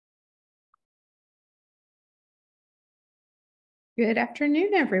Good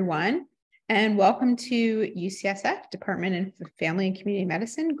afternoon, everyone, and welcome to UCSF Department of Family and Community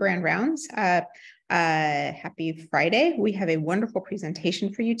Medicine Grand Rounds. Happy Friday. We have a wonderful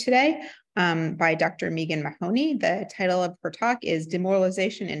presentation for you today by Dr. Megan Mahoney. The title of her talk is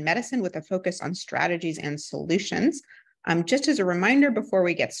Demoralization in Medicine with a Focus on Strategies and Solutions. Just as a reminder before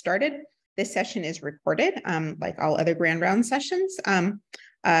we get started, this session is recorded like all other Grand Round sessions.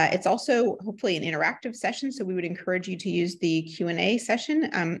 It's also hopefully an interactive session, so we would encourage you to use the Q&A session,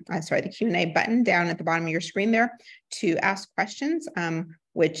 the Q&A button down at the bottom of your screen there to ask questions,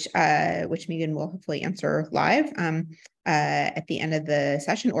 which Megan will hopefully answer live at the end of the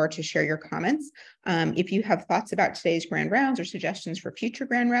session, or to share your comments. If you have thoughts about today's Grand Rounds or suggestions for future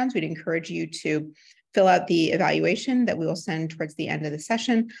Grand Rounds, we'd encourage you to fill out the evaluation that we will send towards the end of the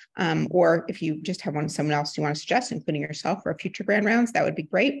session. Or if you just have someone else you want to suggest, including yourself, for a future Grand Rounds, that would be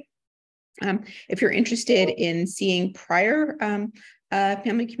great. If you're interested in seeing prior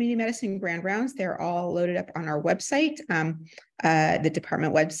Family Community Medicine Grand Rounds, they're all loaded up on our website, the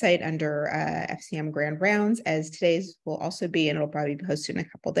department website under FCM Grand Rounds, as today's will also be, and it'll probably be posted in a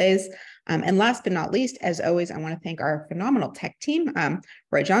couple of days. And last but not least, as always, I want to thank our phenomenal tech team,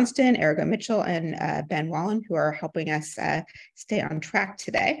 Roy Johnston, Erica Mitchell, and Ben Wallen, who are helping us stay on track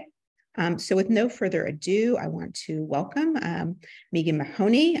today. So with no further ado, I want to welcome Megan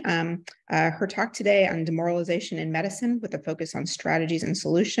Mahoney. Her talk today on demoralization in medicine with a focus on strategies and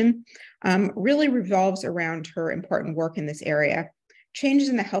solution really revolves around her important work in this area. Changes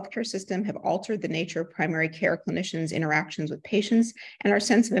in the healthcare system have altered the nature of primary care clinicians' interactions with patients and our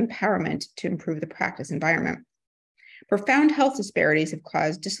sense of empowerment to improve the practice environment. Profound health disparities have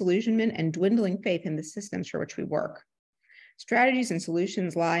caused disillusionment and dwindling faith in the systems for which we work. Strategies and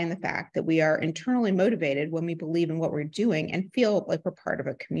solutions lie in the fact that we are internally motivated when we believe in what we're doing and feel like we're part of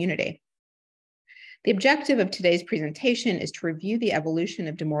a community. The objective of today's presentation is to review the evolution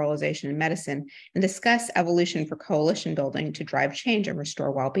of demoralization in medicine and discuss evolution for coalition building to drive change and restore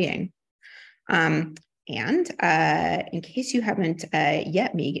well-being. In case you haven't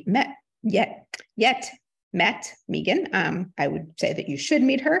yet met Megan, I would say that you should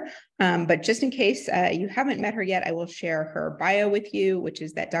meet her. But just in case you haven't met her yet, I will share her bio with you, which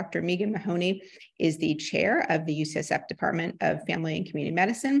is that Dr. Megan Mahoney is the chair of the UCSF Department of Family and Community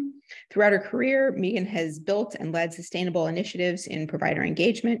Medicine. Throughout her career, Megan has built and led sustainable initiatives in provider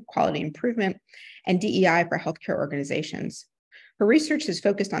engagement, quality improvement, and DEI for healthcare organizations. Her research is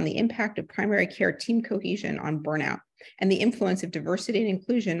focused on the impact of primary care team cohesion on burnout and the influence of diversity and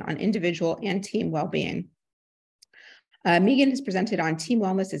inclusion on individual and team well-being. Megan has presented on team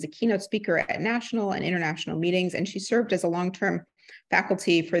wellness as a keynote speaker at national and international meetings, and she served as a long-term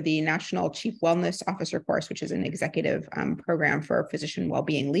faculty for the National Chief Wellness Officer course, which is an executive program for physician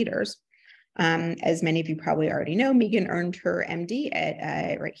well-being leaders. As many of you probably already know, Megan earned her MD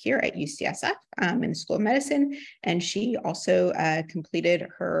right here at UCSF in the School of Medicine, and she also completed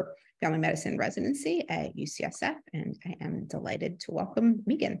her family medicine residency at UCSF, and I am delighted to welcome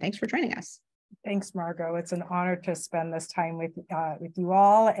Megan. Thanks for joining us. Thanks, Margot. It's an honor to spend this time with you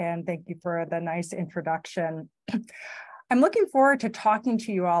all, and thank you for the nice introduction. I'm looking forward to talking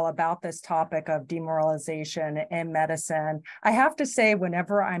to you all about this topic of demoralization in medicine. I have to say,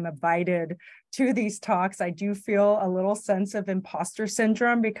 whenever I'm invited to these talks, I do feel a little sense of imposter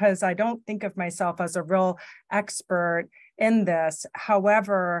syndrome because I don't think of myself as a real expert in this.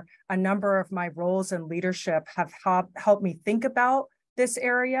 However, a number of my roles in leadership have helped me think about this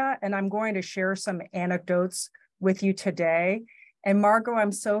area, and I'm going to share some anecdotes with you today. And Margot,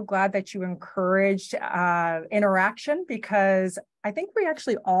 I'm so glad that you encouraged interaction, because I think we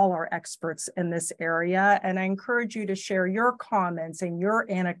actually all are experts in this area, and I encourage you to share your comments and your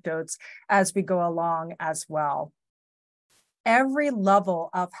anecdotes as we go along as well. Every level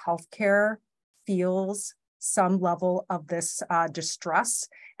of healthcare feels some level of this distress.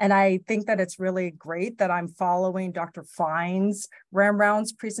 And I think that it's really great that I'm following Dr. Fine's Grand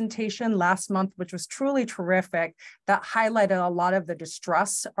Rounds presentation last month, which was truly terrific, that highlighted a lot of the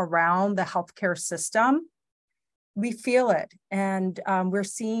distress around the healthcare system. We feel it, and we're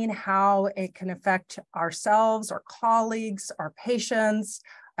seeing how it can affect ourselves, our colleagues, our patients.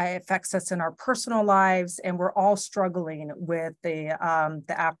 It affects us in our personal lives, and we're all struggling with the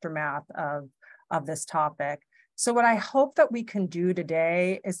aftermath of this topic. So what I hope that we can do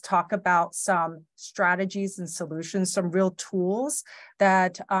today is talk about some strategies and solutions, some real tools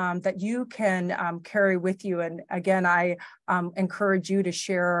that you can carry with you. And again, I encourage you to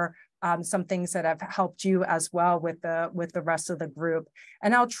share some things that have helped you as well with the rest of the group.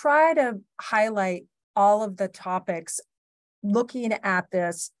 And I'll try to highlight all of the topics looking at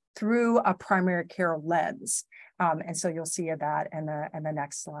this through a primary care lens. And so you'll see that in the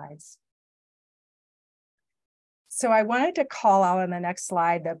next slides. So I wanted to call out on the next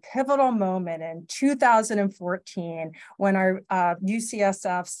slide the pivotal moment in 2014 when our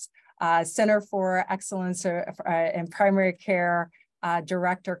UCSF's Center for Excellence in Primary Care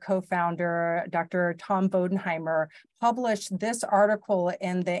director, co-founder, Dr. Tom Bodenheimer, published this article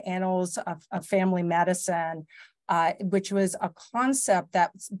in the Annals of Family Medicine, which was a concept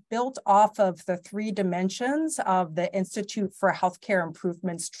that's built off of the 3 dimensions of the Institute for Healthcare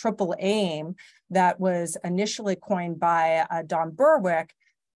Improvement's triple aim that was initially coined by Don Berwick,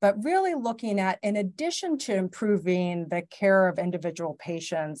 but really looking at, in addition to improving the care of individual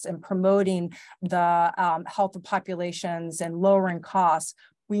patients and promoting the health of populations and lowering costs,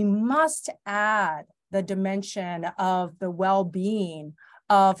 we must add the dimension of the well-being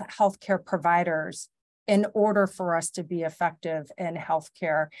of healthcare providers in order for us to be effective in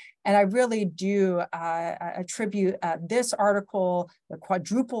healthcare. And I really do attribute this article, the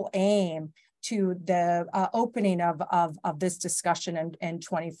quadruple aim, to the opening of this discussion in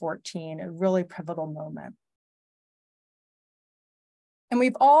 2014, a really pivotal moment. And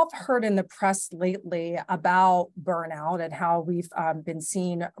we've all heard in the press lately about burnout and how we've been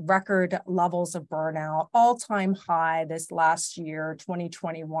seeing record levels of burnout, all-time high this last year,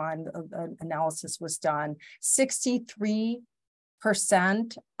 2021, analysis was done. 63%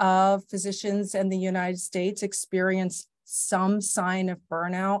 of physicians in the United States experience some sign of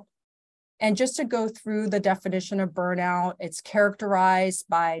burnout. And just to go through the definition of burnout, it's characterized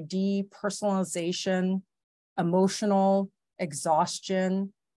by depersonalization, emotional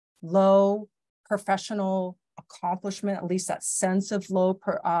exhaustion, low professional accomplishment, at least that sense of low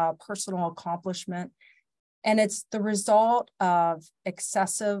personal accomplishment. And it's the result of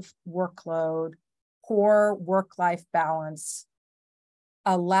excessive workload, poor work-life balance,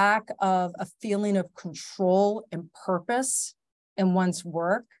 a lack of a feeling of control and purpose in one's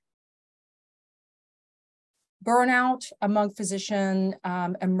work. Burnout among physicians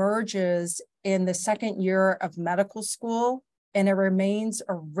emerges in the second year of medical school, and it remains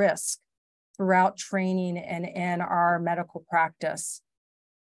a risk throughout training and in our medical practice.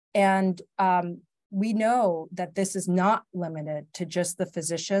 And we know that this is not limited to just the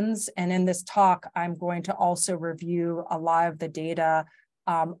physicians. And in this talk, I'm going to also review a lot of the data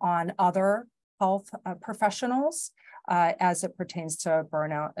on other health professionals as it pertains to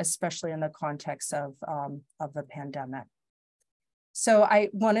burnout, especially in the context of the pandemic. So I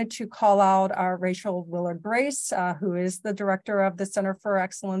wanted to call out Rachel Willard-Grace, who is the director of the Center for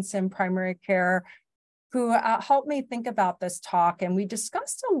Excellence in Primary Care, who helped me think about this talk. And we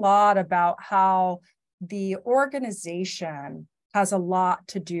discussed a lot about how the organization has a lot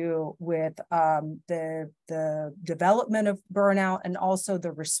to do with the development of burnout and also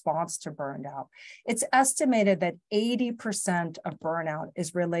the response to burnout. It's estimated that 80% of burnout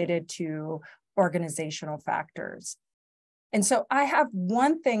is related to organizational factors. And so I have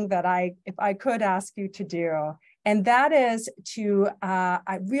one thing that if I could ask you to do, and that is to,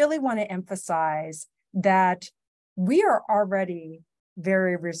 I really want to emphasize that we are already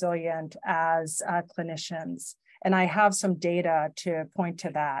very resilient as clinicians. And I have some data to point to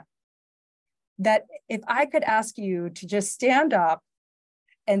that. That if I could ask you to just stand up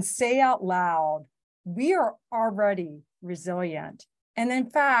and say out loud, we are already resilient. And in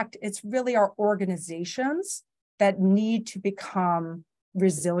fact, it's really our organizations that need to become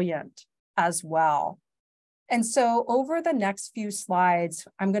resilient as well. And so over the next few slides,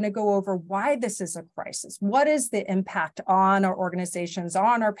 I'm going to go over why this is a crisis. What is the impact on our organizations,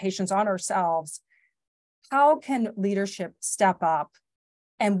 on our patients, on ourselves? How can leadership step up?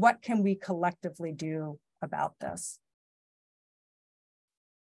 And what can we collectively do about this?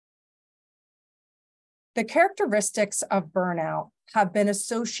 The characteristics of burnout have been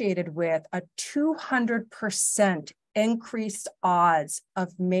associated with a 200% increased odds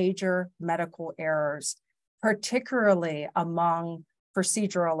of major medical errors, particularly among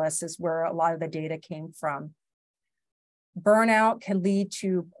proceduralists, is where a lot of the data came from. Burnout can lead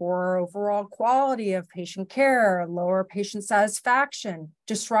to poor overall quality of patient care, lower patient satisfaction,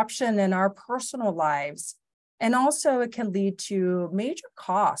 disruption in our personal lives. And also it can lead to major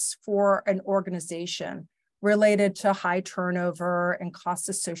costs for an organization related to high turnover and costs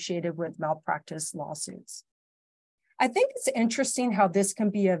associated with malpractice lawsuits. I think it's interesting how this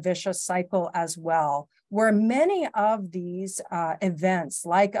can be a vicious cycle as well, where many of these events,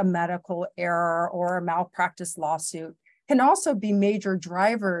 like a medical error or a malpractice lawsuit, can also be major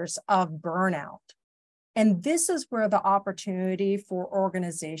drivers of burnout. And this is where the opportunity for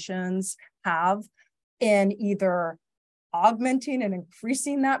organizations have in either augmenting and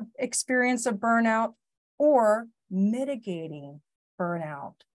increasing that experience of burnout, or mitigating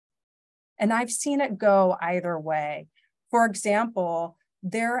burnout. And I've seen it go either way. For example,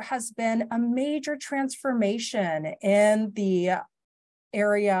 there has been a major transformation in the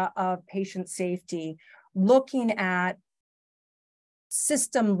area of patient safety, looking at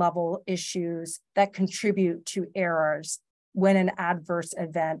system level issues that contribute to errors when an adverse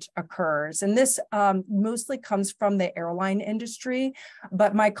event occurs. And this mostly comes from the airline industry,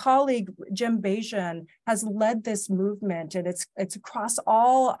 but my colleague, Jim Bajan, has led this movement, and it's across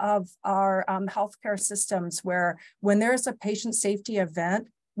all of our healthcare systems, where when there's a patient safety event,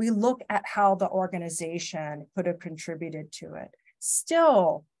 we look at how the organization could have contributed to it.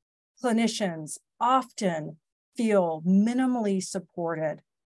 Still, clinicians often feel minimally supported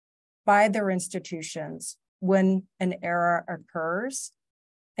by their institutions when an error occurs,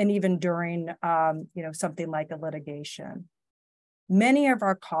 and even during something like a litigation. Many of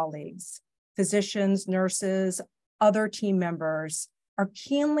our colleagues, physicians, nurses, other team members, are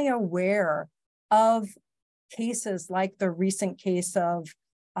keenly aware of cases like the recent case of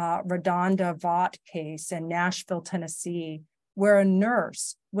Redonda Vaught case in Nashville, Tennessee, where a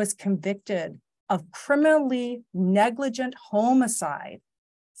nurse was convicted of criminally negligent homicide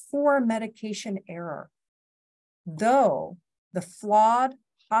for medication error, though the flawed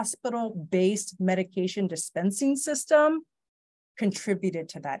hospital-based medication dispensing system contributed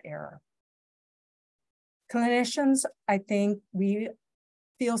to that error. Clinicians, I think we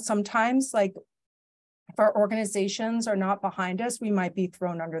feel sometimes like if our organizations are not behind us, we might be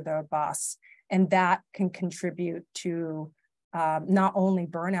thrown under the bus, and that can contribute to not only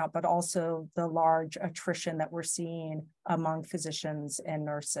burnout, but also the large attrition that we're seeing among physicians and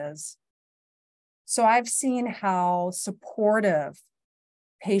nurses. So I've seen how supportive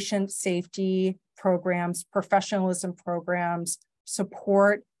patient safety programs, professionalism programs,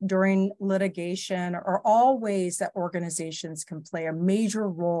 support during litigation are all ways that organizations can play a major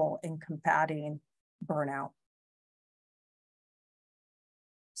role in combating burnout.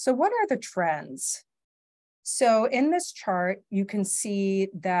 So what are the trends? So in this chart, you can see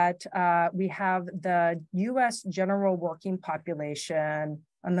that we have the US general working population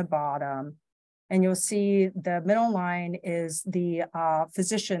on the bottom, and you'll see the middle line is the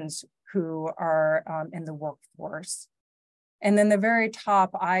physicians who are in the workforce. And then the very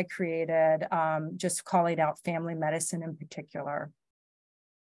top I created, just calling out family medicine in particular.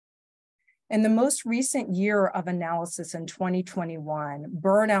 In the most recent year of analysis in 2021,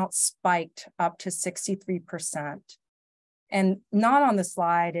 burnout spiked up to 63%. And not on the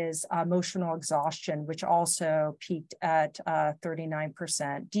slide is emotional exhaustion, which also peaked at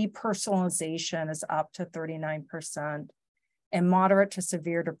 39%. Depersonalization is up to 39%. And moderate to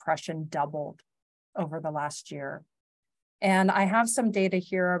severe depression doubled over the last year. And I have some data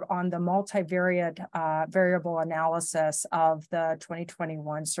here on the multivariate variable analysis of the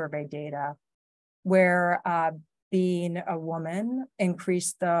 2021 survey data, where being a woman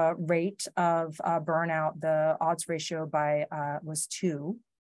increased the rate of burnout. The odds ratio by was 2.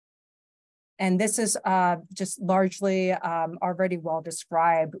 And this is just largely already well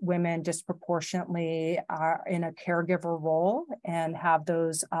described. Women disproportionately are in a caregiver role and have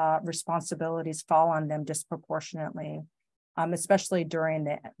those responsibilities fall on them disproportionately, especially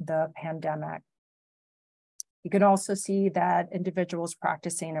during the pandemic. You can also see that individuals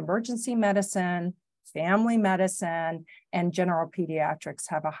practicing emergency medicine, family medicine, and general pediatrics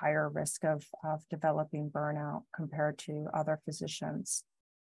have a higher risk of developing burnout compared to other physicians.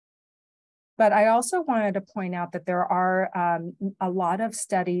 But I also wanted to point out that there are a lot of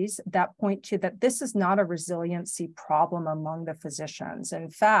studies that point to that this is not a resiliency problem among the physicians.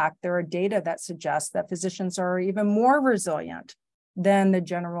 In fact, there are data that suggest that physicians are even more resilient than the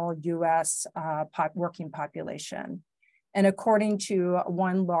general US working population. And according to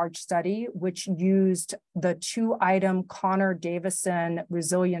one large study, which used the 2-item Connor-Davison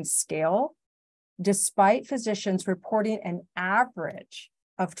resilience scale, despite physicians reporting an average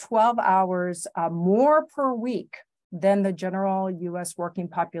of 12 hours more per week than the general US working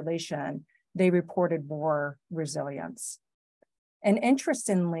population, they reported more resilience. And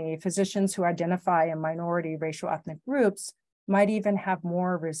interestingly, physicians who identify in minority racial ethnic groups might even have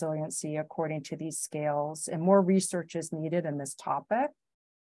more resiliency according to these scales, and more research is needed in this topic.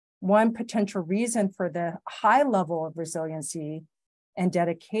 One potential reason for the high level of resiliency and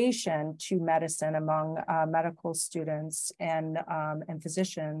dedication to medicine among medical students and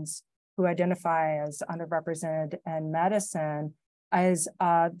physicians who identify as underrepresented in medicine is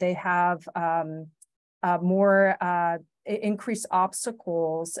they have more increased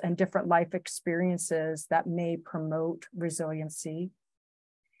obstacles and different life experiences that may promote resiliency.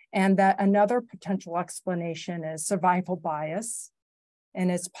 And that another potential explanation is survival bias. And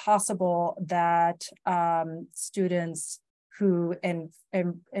it's possible that students who and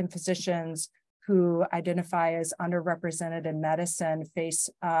physicians who identify as underrepresented in medicine face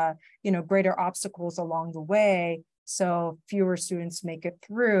greater obstacles along the way. So fewer students make it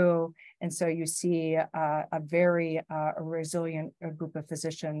through. And so you see a very resilient group of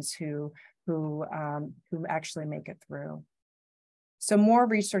physicians who actually make it through. So more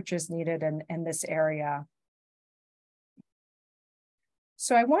research is needed in this area.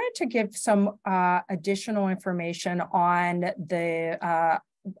 So I wanted to give some additional information on the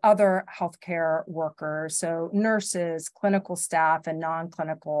other healthcare workers, so nurses, clinical staff, and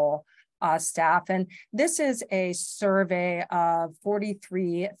non-clinical staff. And this is a survey of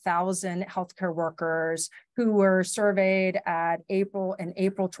 43,000 healthcare workers who were surveyed at April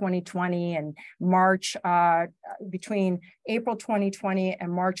 2020 and March, between April 2020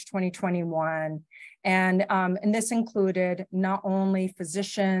 and March 2021. And this included not only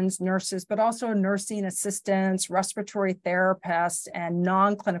physicians, nurses, but also nursing assistants, respiratory therapists, and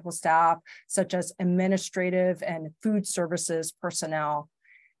non-clinical staff, such as administrative and food services personnel.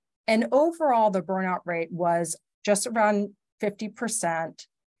 And overall, the burnout rate was just around 50%.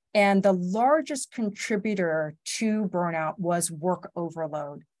 And the largest contributor to burnout was work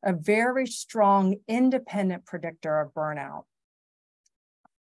overload, a very strong independent predictor of burnout.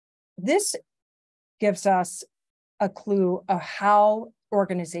 This gives us a clue of how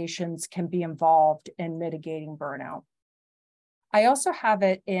organizations can be involved in mitigating burnout. I also have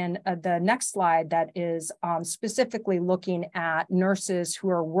it in the next slide that is specifically looking at nurses who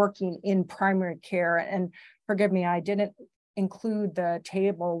are working in primary care. And forgive me, I didn't include the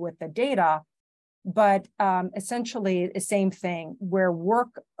table with the data, but essentially the same thing where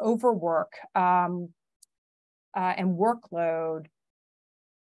overwork and workload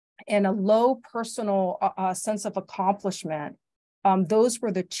and a low personal sense of accomplishment. Those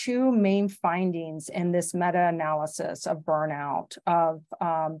were the two main findings in this meta-analysis of burnout,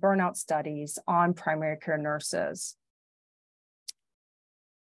 burnout studies on primary care nurses.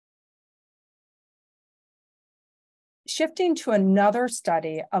 Shifting to another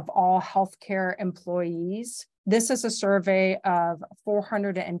study of all healthcare employees, this is a survey of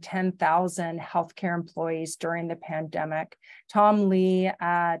 410,000 healthcare employees during the pandemic. Tom Lee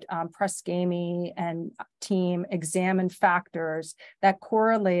at Press Gamey and team examined factors that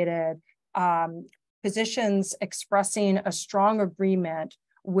correlated physicians expressing a strong agreement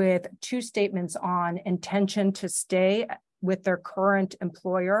with two statements on intention to stay with their current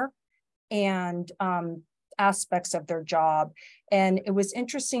employer and aspects of their job. And it was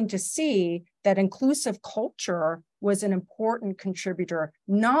interesting to see that inclusive culture was an important contributor,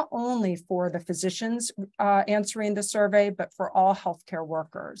 not only for the physicians answering the survey, but for all healthcare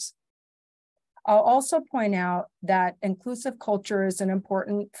workers. I'll also point out that inclusive culture is an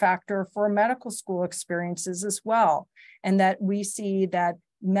important factor for medical school experiences as well, and that we see that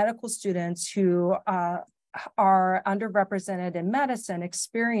medical students who are underrepresented in medicine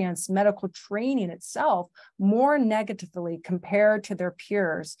experience medical training itself more negatively compared to their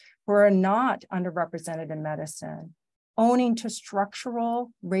peers who are not underrepresented in medicine, owning to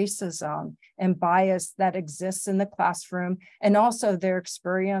structural racism and bias that exists in the classroom, and also their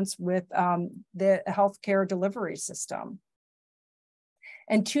experience with the healthcare delivery system.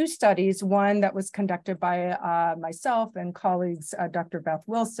 And two studies, one that was conducted by myself and colleagues, Dr. Beth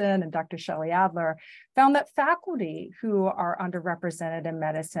Wilson and Dr. Shelley Adler, found that faculty who are underrepresented in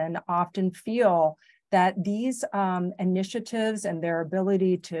medicine often feel that these initiatives and their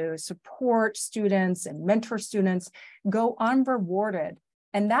ability to support students and mentor students go unrewarded.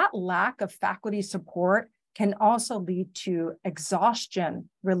 And that lack of faculty support can also lead to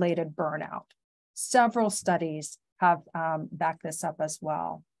exhaustion-related burnout. Several studies have backed this up as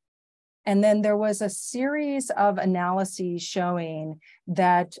well. And then there was a series of analyses showing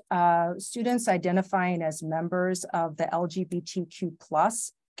that students identifying as members of the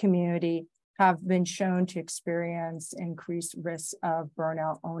LGBTQ+ community have been shown to experience increased risks of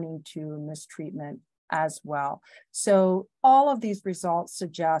burnout owing to mistreatment as well. So all of these results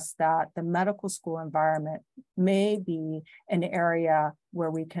suggest that the medical school environment may be an area where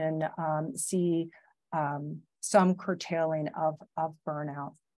we can see some curtailing of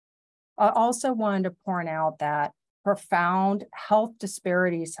burnout. I also wanted to point out that profound health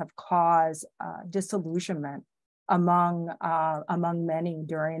disparities have caused disillusionment among many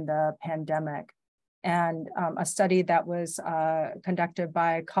during the pandemic. And a study that was conducted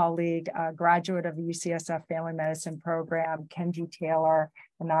by a colleague, a graduate of the UCSF Family Medicine program, Kenji Taylor,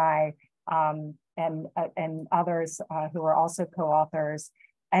 and I, and others who are also co-authors,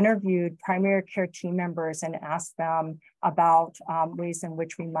 interviewed primary care team members and asked them about ways in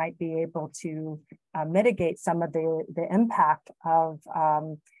which we might be able to mitigate some of the impact of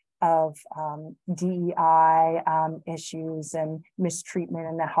DEI issues and mistreatment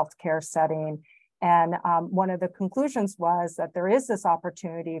in the healthcare setting. And one of the conclusions was that there is this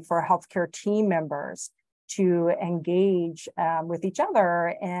opportunity for healthcare team members to engage with each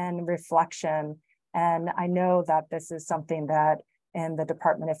other in reflection. And I know that this is something that in the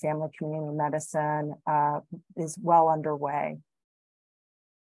Department of Family and Community Medicine is well underway.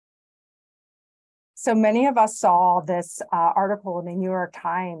 So many of us saw this article in the New York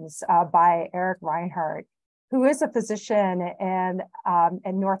Times by Eric Reinhardt, who is a physician in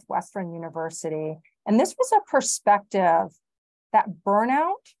Northwestern University. And this was a perspective that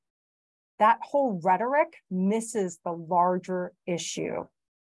burnout, that whole rhetoric misses the larger issue,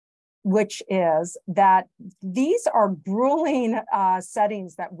 which is that these are grueling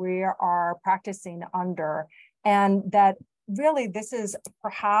settings that we are practicing under, and that really this is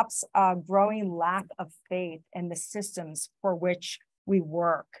perhaps a growing lack of faith in the systems for which we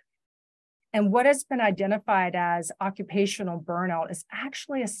work. And what has been identified as occupational burnout is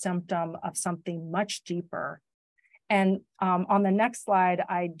actually a symptom of something much deeper. And on the next slide,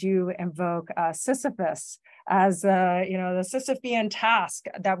 I do invoke Sisyphus as the Sisyphean task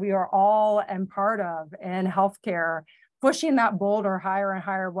that we are all and part of in healthcare, pushing that boulder higher and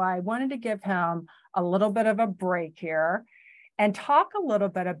higher. Well, I wanted to give him a little bit of a break here and talk a little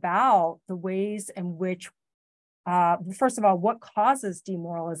bit about the ways in which, first of all, what causes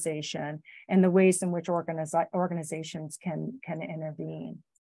demoralization and the ways in which organizations can intervene.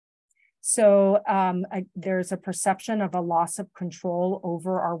 So there's a perception of a loss of control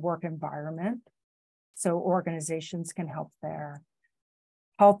over our work environment. So organizations can help there.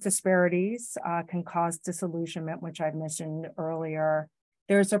 Health disparities can cause disillusionment, which I mentioned earlier.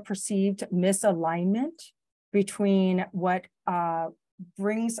 There's a perceived misalignment between what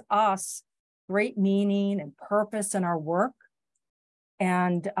brings us great meaning and purpose in our work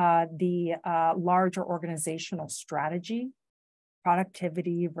and the larger organizational strategy.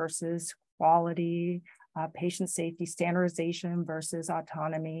 Productivity versus quality, patient safety, standardization versus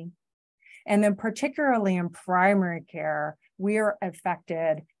autonomy. And then particularly in primary care, we are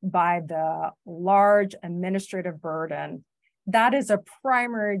affected by the large administrative burden. That is a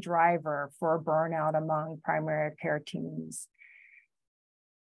primary driver for burnout among primary care teams.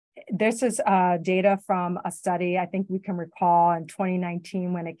 This is data from a study I think we can recall in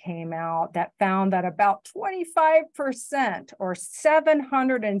 2019 when it came out that found that about 25% or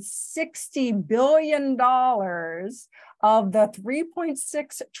 $760 billion of the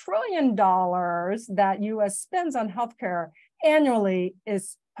 $3.6 trillion that US spends on healthcare annually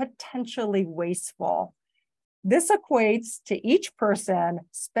is potentially wasteful. This equates to each person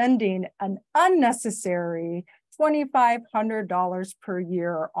spending an unnecessary $2,500 per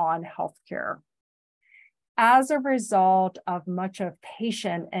year on healthcare. As a result of much of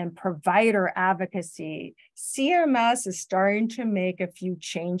patient and provider advocacy, CMS is starting to make a few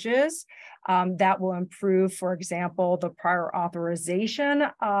changes that will improve, for example, the prior authorization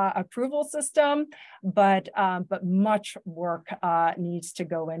approval system, but much work needs to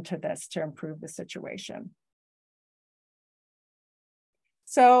go into this to improve the situation.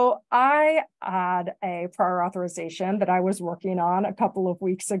 So I had a prior authorization that I was working on a couple of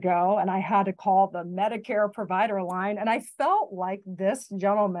weeks ago, and I had to call the Medicare provider line, and I felt like this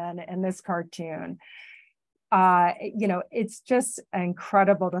gentleman in this cartoon. It's just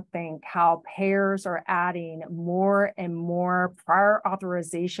incredible to think how payers are adding more and more prior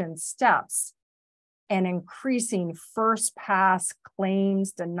authorization steps and increasing first pass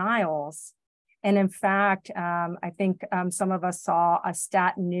claims denials. And in fact, I think some of us saw a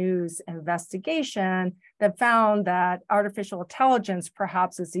Stat News investigation that found that artificial intelligence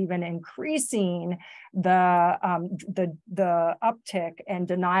perhaps is even increasing the uptick and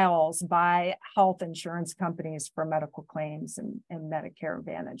denials by health insurance companies for medical claims and Medicare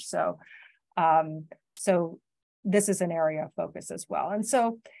Advantage. So this is an area of focus as well. And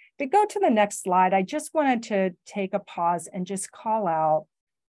so to go to the next slide, I just wanted to take a pause and just call out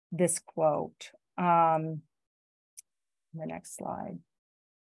this quote. The next slide.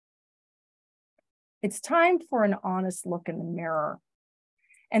 It's time for an honest look in the mirror.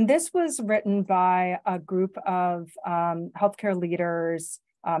 And this was written by a group of healthcare leaders,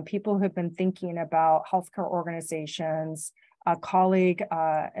 people who have been thinking about healthcare organizations colleague,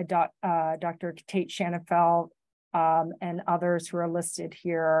 Dr. Tate Shanafelt, and others who are listed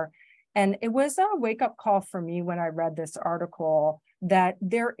here. And it was a wake-up call for me when I read this article that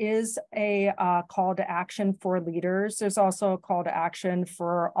there is a call to action for leaders. There's also a call to action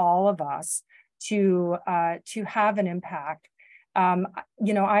for all of us to have an impact.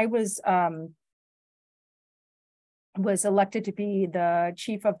 I was elected to be the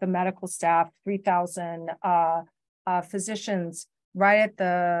chief of the medical staff, 3,000 physicians, right at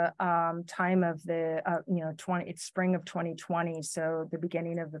the time of the spring of 2020, so the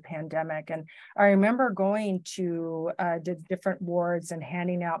beginning of the pandemic. And I remember going to the different wards and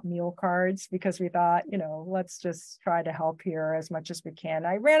handing out meal cards because we thought, let's just try to help here as much as we can.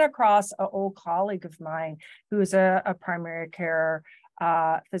 I ran across an old colleague of mine who is a primary care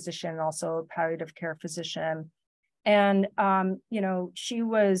physician, also a palliative care physician. And, she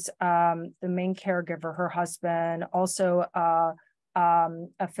was the main caregiver, her husband, also a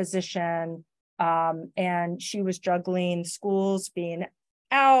physician, and she was juggling schools being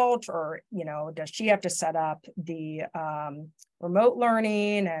out, or, does she have to set up the remote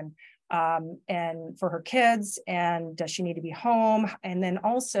learning and for her kids, and does she need to be home? And then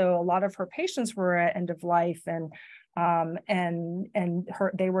also a lot of her patients were at end of life, and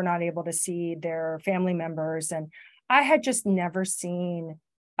they were not able to see their family members. And I had just never seen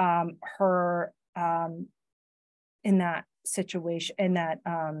her in that situation, in that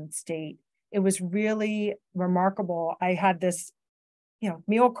state. It was really remarkable. I had this,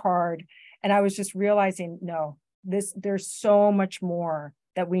 meal card, and I was just realizing, no, there's so much more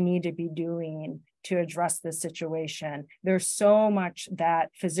that we need to be doing to address this situation. There's so much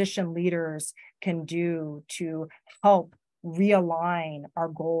that physician leaders can do to help realign our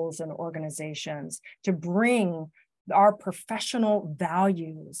goals and organizations, to bring our professional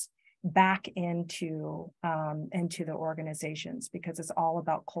values back into the organizations, because it's all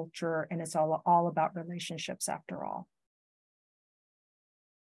about culture and it's all about relationships after all.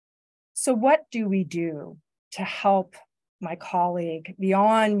 So what do we do to help my colleague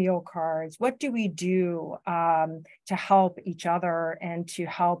beyond meal cards? What do we do to help each other and to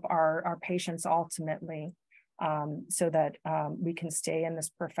help our patients ultimately, so that we can stay in this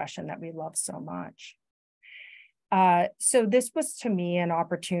profession that we love so much? So this was, to me, an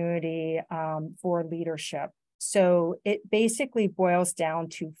opportunity for leadership. So it basically boils down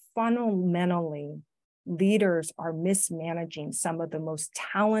to, fundamentally, leaders are mismanaging some of the most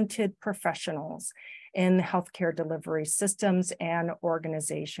talented professionals in healthcare delivery systems and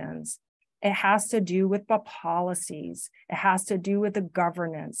organizations. It has to do with the policies. It has to do with the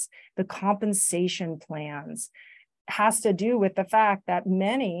governance, the compensation plans. It has to do with the fact that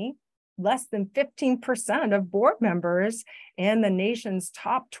less than 15% of board members in the nation's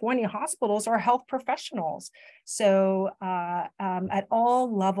top 20 hospitals are health professionals. So at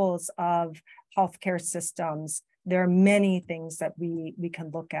all levels of healthcare systems, there are many things that we can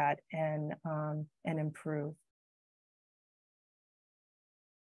look at and improve.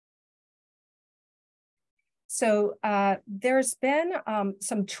 So there's been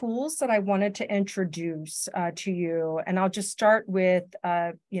some tools that I wanted to introduce to you, and I'll just start with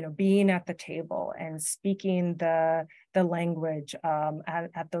being at the table and speaking the language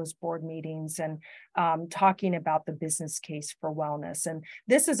at those board meetings, and talking about the business case for wellness. And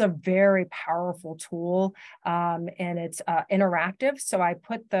this is a very powerful tool, and it's interactive. So I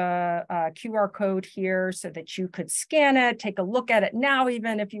put the QR code here so that you could scan it, take a look at it now,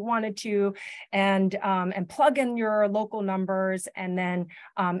 even if you wanted to, and plug in your local numbers, and then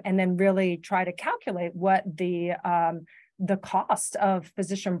really try to calculate what the cost of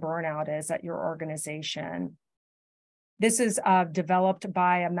physician burnout is at your organization. This is developed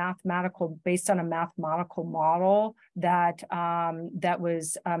based on a mathematical model that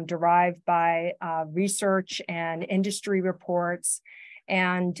was derived by research and industry reports,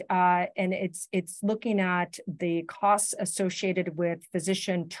 and it's looking at the costs associated with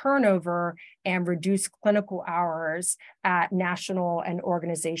physician turnover and reduced clinical hours at national and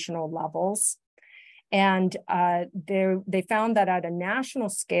organizational levels. And they found that at a national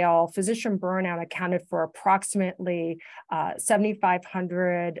scale, physician burnout accounted for approximately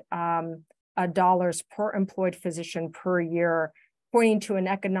 $7,500 per employed physician per year, pointing to an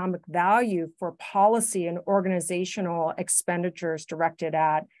economic value for policy and organizational expenditures directed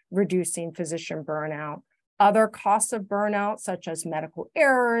at reducing physician burnout. Other costs of burnout, such as medical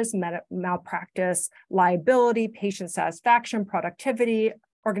errors, malpractice, liability, patient satisfaction, productivity,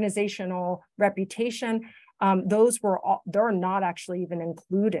 organizational reputation, they're not actually even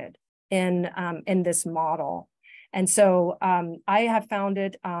included in this model. And so I have found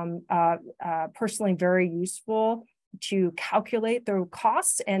it personally very useful calculate the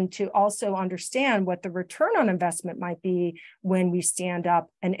costs and to also understand what the return on investment might be when we stand up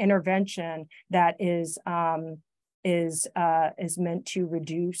an intervention that is meant to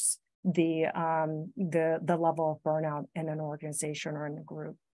reduce the level of burnout in an organization or in a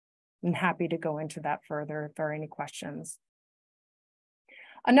group. I'm happy to go into that further if there are any questions.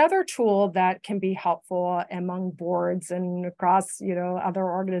 Another tool that can be helpful among boards and across, other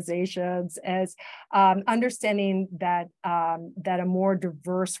organizations is understanding that that a more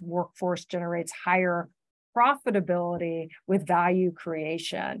diverse workforce generates higher profitability with value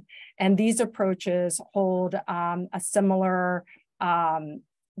creation. And these approaches hold a similar.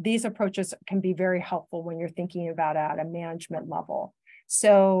 These approaches can be very helpful when you're thinking about at a management level.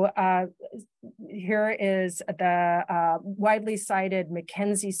 So here is the widely cited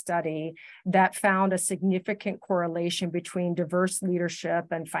McKinsey study that found a significant correlation between diverse leadership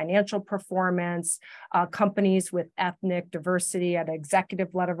and financial performance. Companies with ethnic diversity at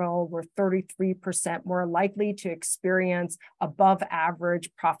executive level were 33% more likely to experience above average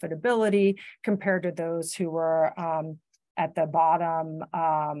profitability compared to those who were at the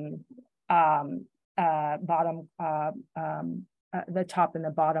the top and the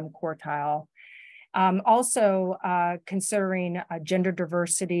bottom quartile. Also, considering gender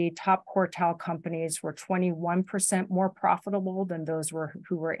diversity, top quartile companies were 21% more profitable than those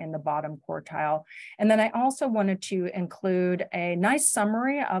who were in the bottom quartile. And then I also wanted to include a nice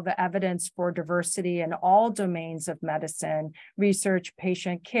summary of the evidence for diversity in all domains of medicine, research,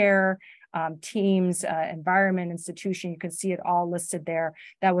 patient care, teams, environment, institution. You can see it all listed there.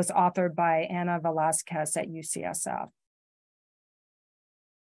 That was authored by Ana Velasquez at UCSF.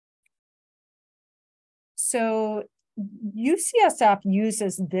 So UCSF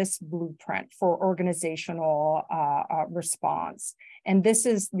uses this blueprint for organizational response. And this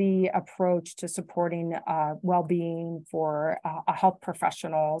is the approach to supporting well-being for health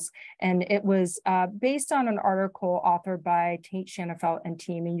professionals. And it was based on an article authored by Tate Shanafelt and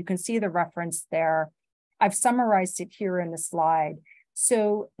team. And you can see the reference there. I've summarized it here in the slide.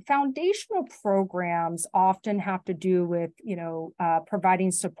 So foundational programs often have to do with,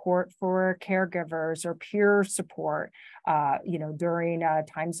 providing support for caregivers or peer support, during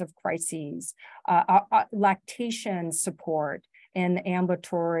times of crises, lactation support in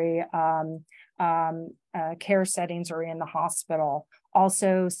ambulatory care settings or in the hospital.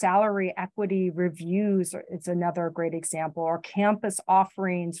 Also, salary equity reviews is another great example, or campus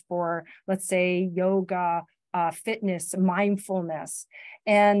offerings for, let's say, yoga, fitness, mindfulness,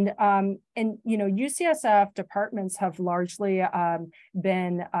 and UCSF departments have largely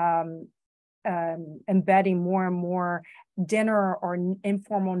been embedding more and more dinner or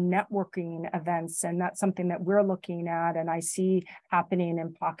informal networking events, and that's something that we're looking at, and I see happening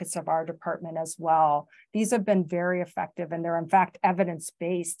in pockets of our department as well. These have been very effective, and they're in fact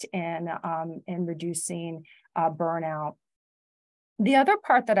evidence-based in reducing burnout. The other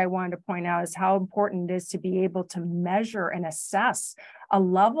part that I wanted to point out is how important it is to be able to measure and assess the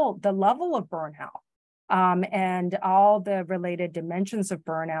level of burnout and all the related dimensions of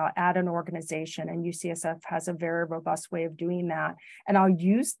burnout at an organization. And UCSF has a very robust way of doing that. And I'll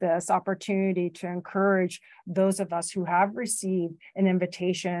use this opportunity to encourage those of us who have received an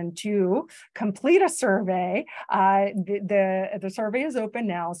invitation to complete a survey. The survey is open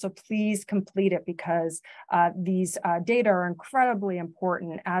now, so please complete it, because these data are incredibly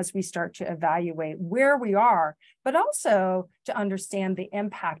important as we start to evaluate where we are, but also to understand the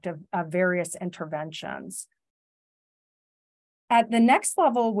impact of various interventions. At the next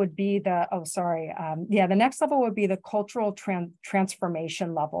level would be the next level would be the cultural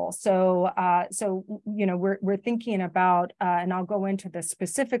transformation level. So, we're thinking about, and I'll go into this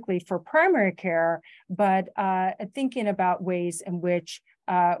specifically for primary care, but thinking about ways in which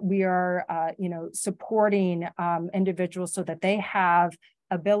we are, supporting individuals so that they have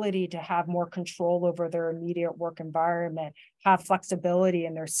ability to have more control over their immediate work environment, have flexibility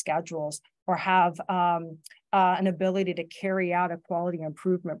in their schedules, or have an ability to carry out a quality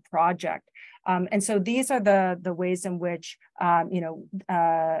improvement project. And so these are the ways in which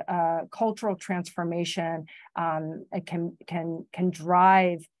cultural transformation can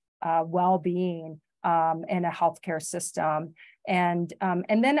drive well-being in a healthcare system. And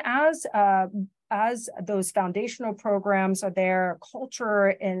then as those foundational programs are there, culture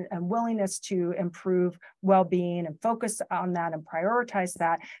and willingness to improve well-being and focus on that and prioritize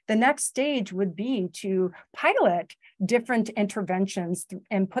that, the next stage would be to pilot different interventions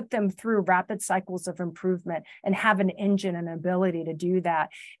and put them through rapid cycles of improvement and have an engine and ability to do that.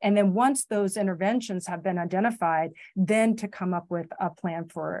 And then once those interventions have been identified, then to come up with a plan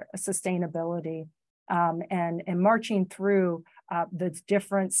for sustainability. and marching through the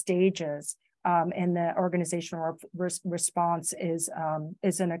different stages in the organizational response is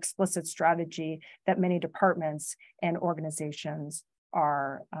an explicit strategy that many departments and organizations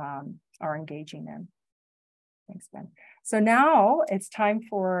are engaging in. Thanks, Ben. So now it's time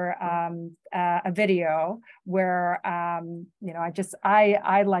for a video where, I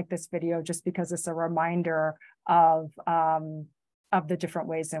like this video just because it's a reminder of the different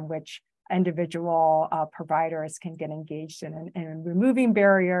ways in which individual providers can get engaged in removing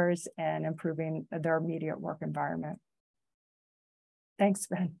barriers and improving their immediate work environment. Thanks,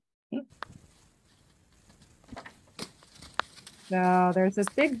 Ben. So there's this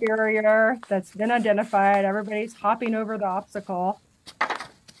big barrier that's been identified. Everybody's hopping over the obstacle.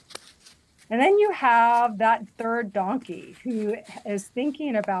 And then you have that third donkey who is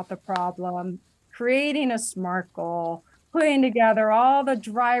thinking about the problem, creating a SMART goal, putting together all the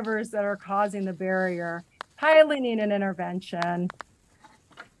drivers that are causing the barrier, piloting an intervention.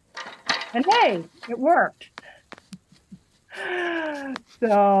 And hey, it worked.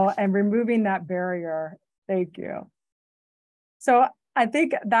 So, and removing that barrier. Thank you. So I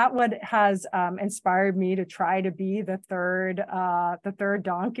think that what has inspired me to try to be the third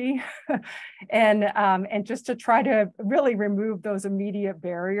donkey, and just to try to really remove those immediate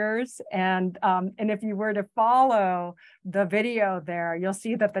barriers. And if you were to follow the video there, you'll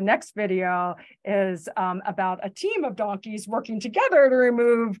see that the next video is about a team of donkeys working together to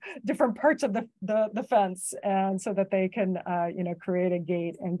remove different parts of the fence, and so that they can create a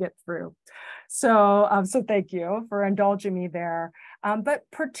gate and get through. So thank you for indulging me there. But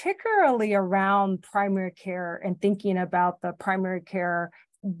particularly around primary care and thinking about the primary care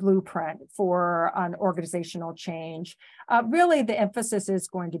blueprint for an organizational change, really the emphasis is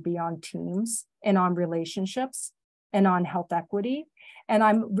going to be on teams and on relationships and on health equity. And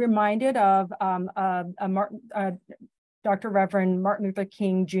I'm reminded of Dr. Reverend Martin Luther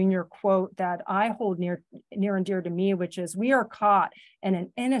King Jr. quote that I hold near and dear to me, which is, "We are caught in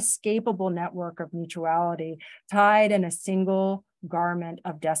an inescapable network of mutuality, tied in a single garment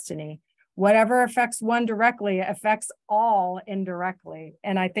of destiny. Whatever affects one directly affects all indirectly."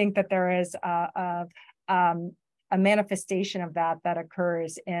 And I think that there is a manifestation of that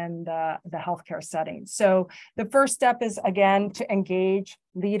occurs in the healthcare setting. So the first step is, again, to engage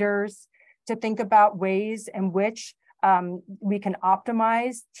leaders, to think about ways in which we can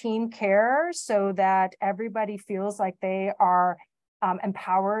optimize team care so that everybody feels like they are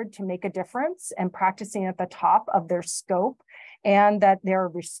empowered to make a difference and practicing at the top of their scope, and that they're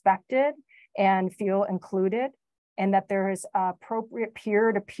respected and feel included, and that there is appropriate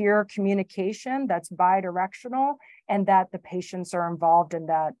peer-to-peer communication that's bi-directional, and that the patients are involved in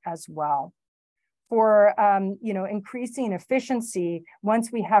that as well. For increasing efficiency,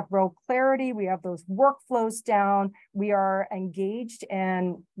 once we have real clarity, we have those workflows down, we are engaged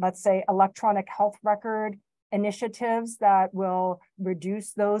in, let's say, electronic health record initiatives that will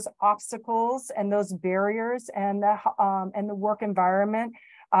reduce those obstacles and those barriers and the work environment.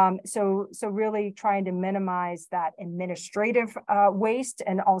 So really trying to minimize that administrative waste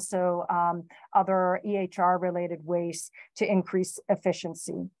and also other EHR related waste to increase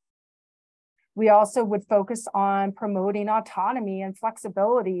efficiency. We also would focus on promoting autonomy and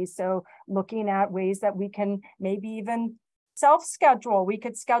flexibility. So looking at ways that we can maybe even self-schedule. We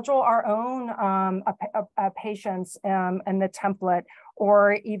could schedule our own patients in the template,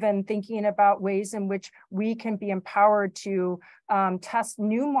 or even thinking about ways in which we can be empowered to test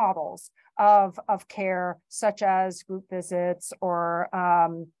new models of care, such as group visits or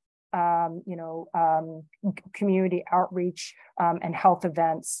community outreach and health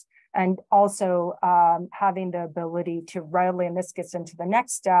events. And also having the ability to readily, and this gets into the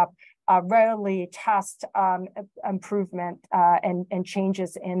next step, readily test improvement and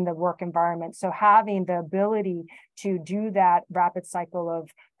changes in the work environment. So having the ability to do that rapid cycle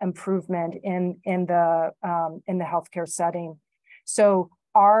of improvement in the healthcare setting. So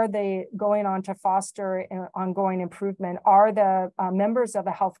are they going on to foster ongoing improvement? Are the members of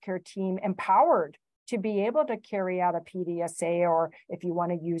the healthcare team empowered to be able to carry out a PDSA, or if you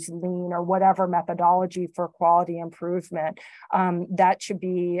want to use lean or whatever methodology for quality improvement? That should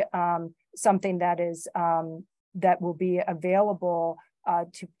be something that is that will be available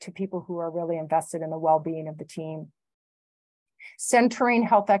to people who are really invested in the well-being of the team. Centering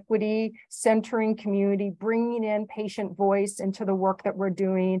health equity, centering community, bringing in patient voice into the work that we're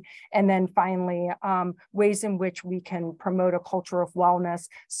doing, and then finally, ways in which we can promote a culture of wellness.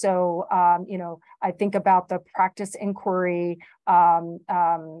 So, I think about the practice inquiry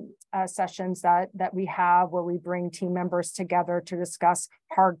sessions that we have where we bring team members together to discuss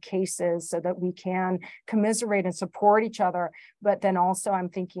hard cases so that we can commiserate and support each other. But then also I'm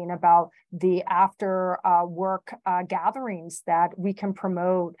thinking about the after work gatherings that we can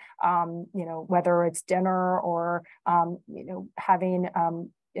promote, whether it's dinner or, having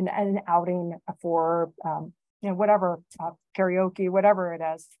an outing for, whatever, karaoke, whatever it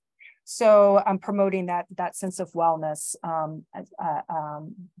is. So I'm promoting that sense of wellness and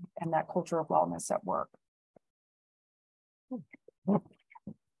that culture of wellness at work.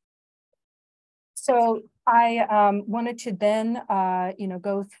 So I wanted to then,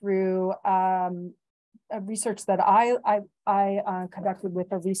 go through a research that I conducted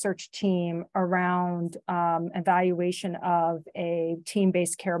with a research team around evaluation of a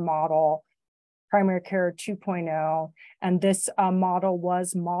team-based care model, Primary Care 2.0, and this model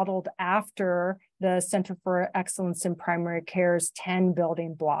was modeled after the Center for Excellence in Primary Care's 10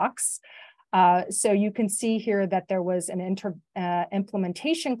 building blocks. So you can see here that there was an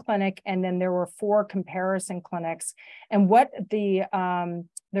implementation clinic, and then there were 4 comparison clinics. And what the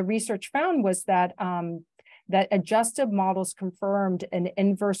research found was that that adjusted models confirmed an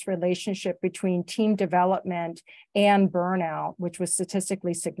inverse relationship between team development and burnout, which was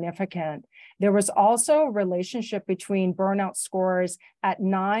statistically significant. There was also a relationship between burnout scores at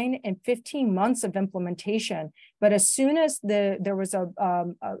 9 and 15 months of implementation. But as soon as there was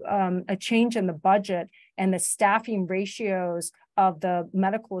a change in the budget and the staffing ratios of the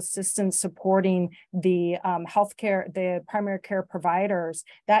medical assistants supporting the healthcare, the primary care providers,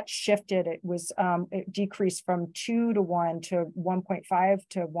 that shifted. It decreased from 2 to 1 to 1.5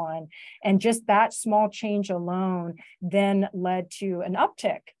 to 1. And just that small change alone then led to an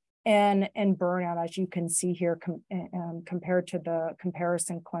uptick in burnout, as you can see here, compared to the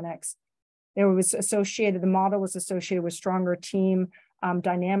comparison clinics. The model was associated with stronger team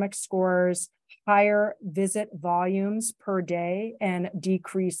dynamic scores, higher visit volumes per day, and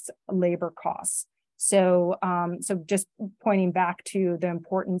decreased labor costs. So, just pointing back to the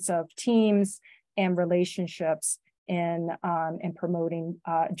importance of teams and relationships in promoting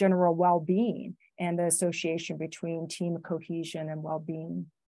general well-being and the association between team cohesion and well-being.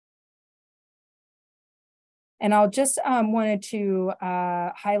 And I'll just wanted to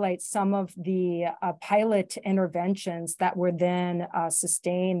highlight some of the pilot interventions that were then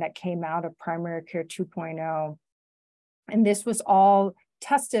sustained that came out of Primary Care 2.0. And this was all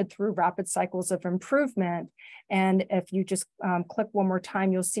tested through rapid cycles of improvement. And if you just click one more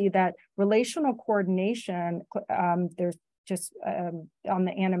time, you'll see that relational coordination, there's just on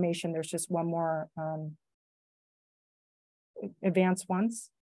the animation, there's just one more advance once.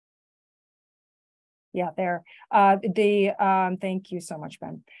 Yeah, there. Thank you so much,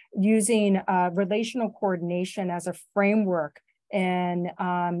 Ben. Using relational coordination as a framework and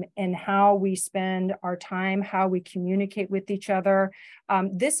how we spend our time, how we communicate with each other.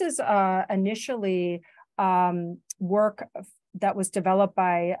 This is initially work that was developed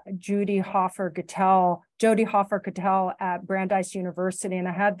by Jody Hoffer-Gattel at Brandeis University, and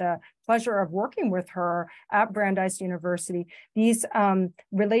I had the pleasure of working with her at Brandeis University. These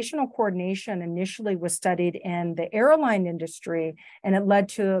relational coordination initially was studied in the airline industry, and it led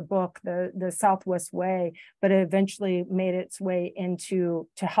to a book, the Southwest Way, but it eventually made its way into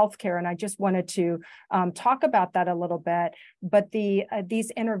healthcare. And I just wanted to talk about that a little bit. But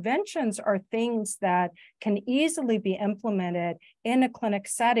these interventions are things that can easily be implemented in a clinic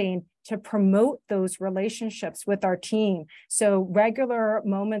setting to promote those relationships with our team. So regular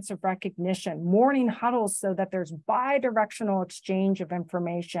moments of recognition, morning huddles so that there's bi-directional exchange of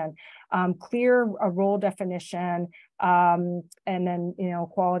information, clear role definition, and then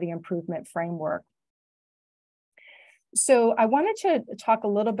quality improvement framework. So I wanted to talk a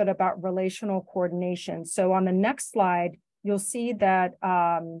little bit about relational coordination. So on the next slide, you'll see that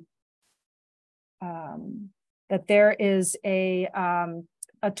that there is a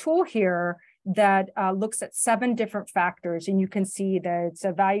tool here that looks at 7 different factors, and you can see that it's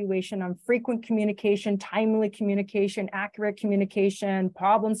evaluation on frequent communication, timely communication, accurate communication,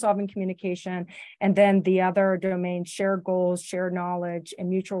 problem-solving communication, and then the other domains: shared goals, shared knowledge, and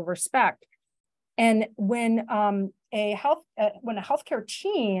mutual respect. And when a healthcare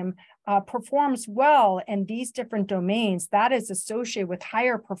team performs well in these different domains, that is associated with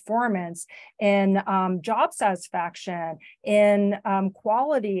higher performance in job satisfaction, in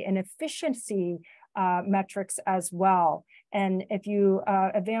quality and efficiency metrics as well. And if you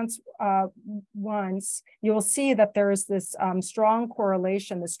advance once, you'll see that there's this strong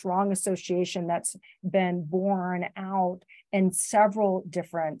correlation, the strong association that's been borne out in several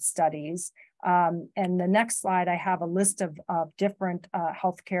different studies. And the next slide, I have a list of different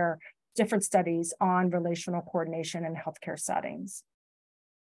different studies on relational coordination in healthcare settings.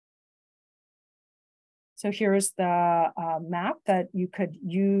 So here's the map that you could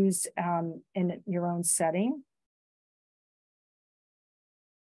use in your own setting.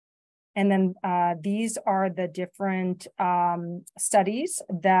 And then these are the different studies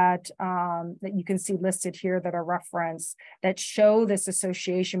that you can see listed here that are referenced that show this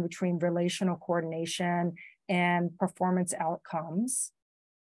association between relational coordination and performance outcomes.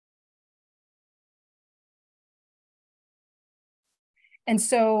 And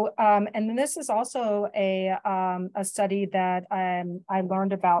so, and this is also a study that I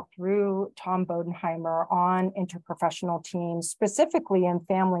learned about through Tom Bodenheimer on interprofessional teams, specifically in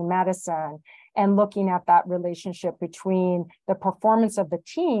family medicine, and looking at that relationship between the performance of the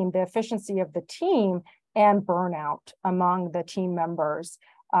team, the efficiency of the team, and burnout among the team members.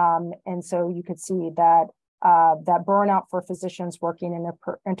 And so you could see that that burnout for physicians working in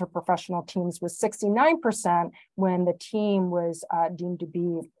interprofessional teams was 69% when the team was deemed to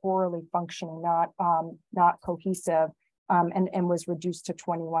be poorly functioning, not cohesive, and was reduced to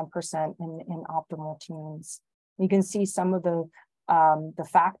 21% in optimal teams. You can see some of the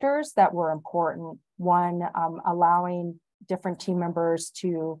factors that were important. One, allowing different team members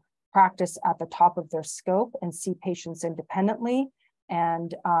to practice at the top of their scope and see patients independently,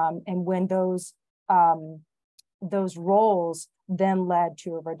 and when those roles then led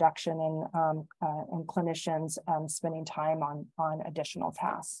to a reduction in clinicians spending time on additional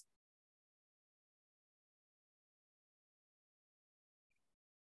tasks.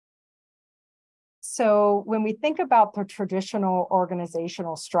 So when we think about the traditional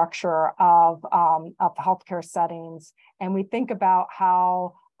organizational structure of healthcare settings, and we think about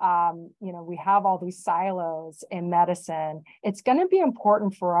how we have all these silos in medicine, it's going to be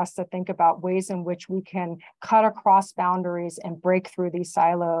important for us to think about ways in which we can cut across boundaries and break through these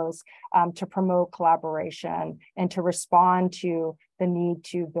silos to promote collaboration and to respond to the need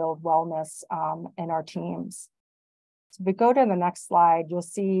to build wellness in our teams. So if we go to the next slide, you'll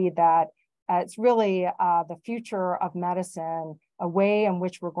see that it's really the future of medicine, a way in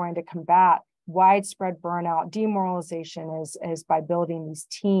which we're going to combat widespread burnout, demoralization is by building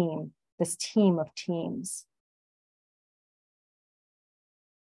this team of teams.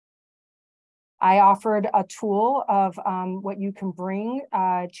 I offered a tool of what you can bring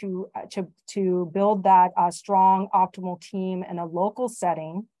to build that strong, optimal team in a local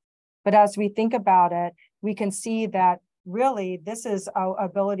setting. But as we think about it, we can see that really this is our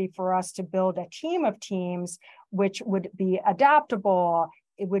ability for us to build a team of teams, which would be adaptable.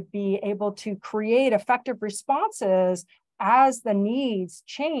 It would be able to create effective responses as the needs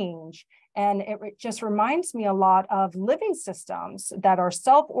change. And it just reminds me a lot of living systems that are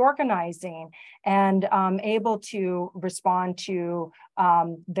self-organizing and able to respond to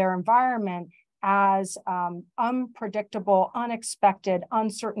their environment as unpredictable, unexpected,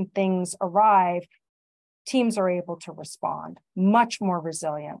 uncertain things arrive. Teams are able to respond much more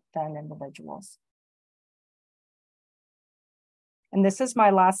resilient than individuals. And this is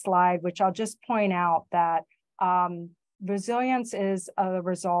my last slide, which I'll just point out that resilience is a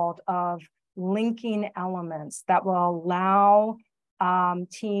result of linking elements that will allow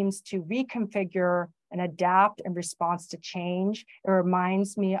teams to reconfigure and adapt in response to change. It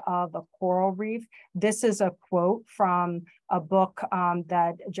reminds me of a coral reef. This is a quote from a book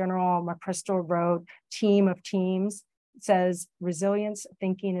that General McChrystal wrote, Team of Teams. It says, resilience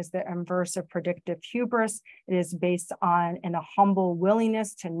thinking is the inverse of predictive hubris. It is based on a humble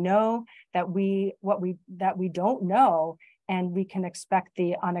willingness to know that we don't know, and we can expect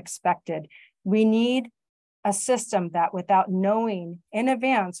the unexpected. We need a system that, without knowing in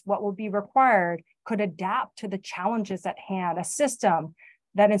advance what will be required, could adapt to the challenges at hand. A system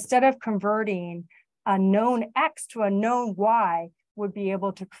that, instead of converting a known X to a known Y, would be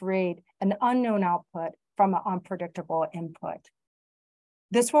able to create an unknown output from an unpredictable input.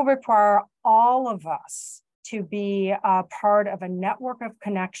 This will require all of us to be a part of a network of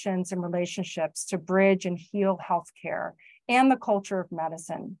connections and relationships to bridge and heal healthcare and the culture of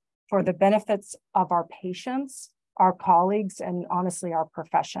medicine for the benefits of our patients, our colleagues, and honestly, our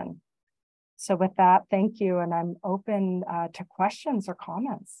profession. So with that, thank you, and I'm open to questions or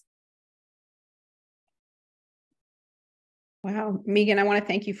comments. Wow, Megan, I want to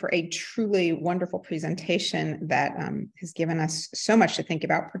thank you for a truly wonderful presentation that has given us so much to think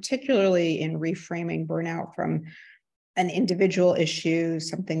about, particularly in reframing burnout from an individual issue,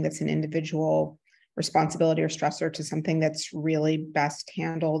 something that's an individual responsibility or stressor, to something that's really best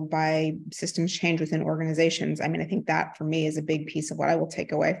handled by systems change within organizations. I mean, I think that for me is a big piece of what I will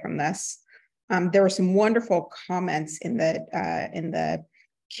take away from this. There were some wonderful comments in the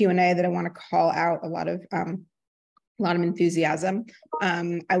Q&A that I want to call out. A lot of enthusiasm.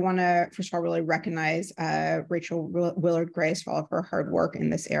 I want to, first of all, really recognize Rachel Willard Grace for all of her hard work in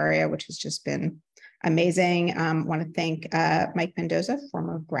this area, which has just been amazing. Want to thank Mike Mendoza,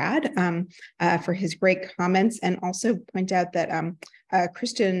 former grad, for his great comments, and also point out that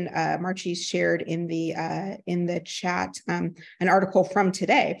Kristen Marchi shared in the chat an article from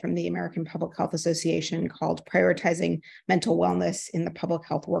today from the American Public Health Association called "Prioritizing Mental Wellness in the Public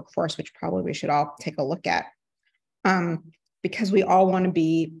Health Workforce," which probably we should all take a look at. Because we all want to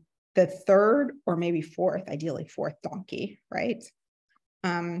be the third or maybe fourth, ideally fourth donkey, right?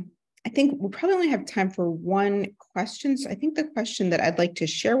 I think we'll probably only have time for one question. So I think the question that I'd like to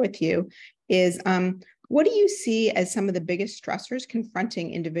share with you is, what do you see as some of the biggest stressors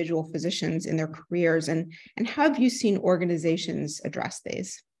confronting individual physicians in their careers, and how have you seen organizations address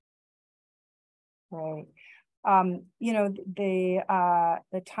these? Right. You know,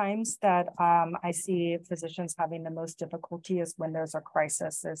 the times that I see physicians having the most difficulty is when there's a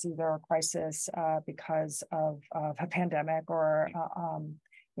crisis. There's either a crisis because of a pandemic, or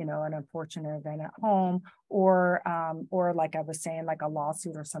you know, an unfortunate event at home, or like I was saying, like a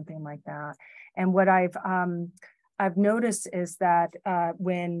lawsuit or something like that. And what I've noticed is that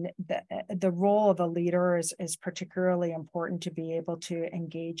when the role of a leader is particularly important, to be able to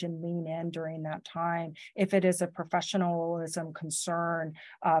engage and lean in during that time. If it is a professionalism concern,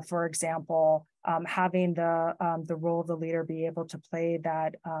 for example, having the role of the leader be able to play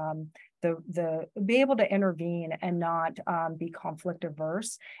that, be able to intervene and not be conflict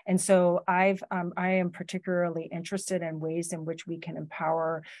averse. And so I am particularly interested in ways in which we can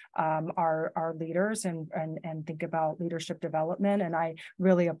empower our leaders and think about leadership development. And I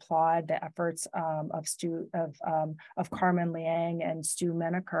really applaud the efforts of Carmen Liang and Stu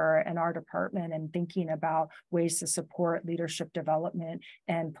Menaker and our department in thinking about ways to support leadership development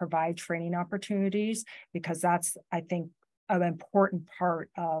and provide training opportunities, because that's, I think, an important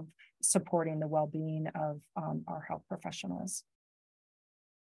part of supporting the well-being of our health professionals.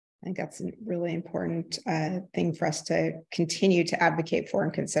 I think that's a really important thing for us to continue to advocate for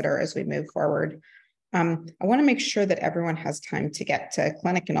and consider as we move forward. I want to make sure that everyone has time to get to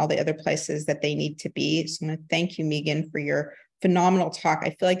clinic and all the other places that they need to be. So I'm going to thank you, Megan, for your phenomenal talk. I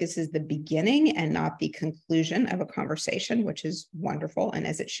feel like this is the beginning and not the conclusion of a conversation, which is wonderful, and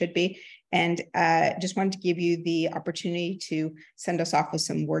as it should be. And just wanted to give you the opportunity to send us off with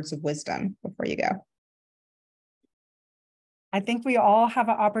some words of wisdom before you go. I think we all have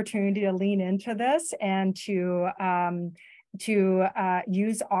an opportunity to lean into this and to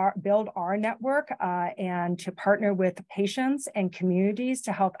build our network and to partner with patients and communities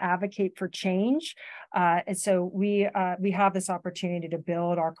to help advocate for change. And so we have this opportunity to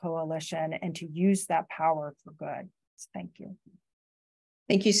build our coalition and to use that power for good. So thank you.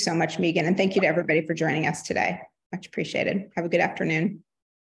 Thank you so much, Megan. And thank you to everybody for joining us today. Much appreciated. Have a good afternoon.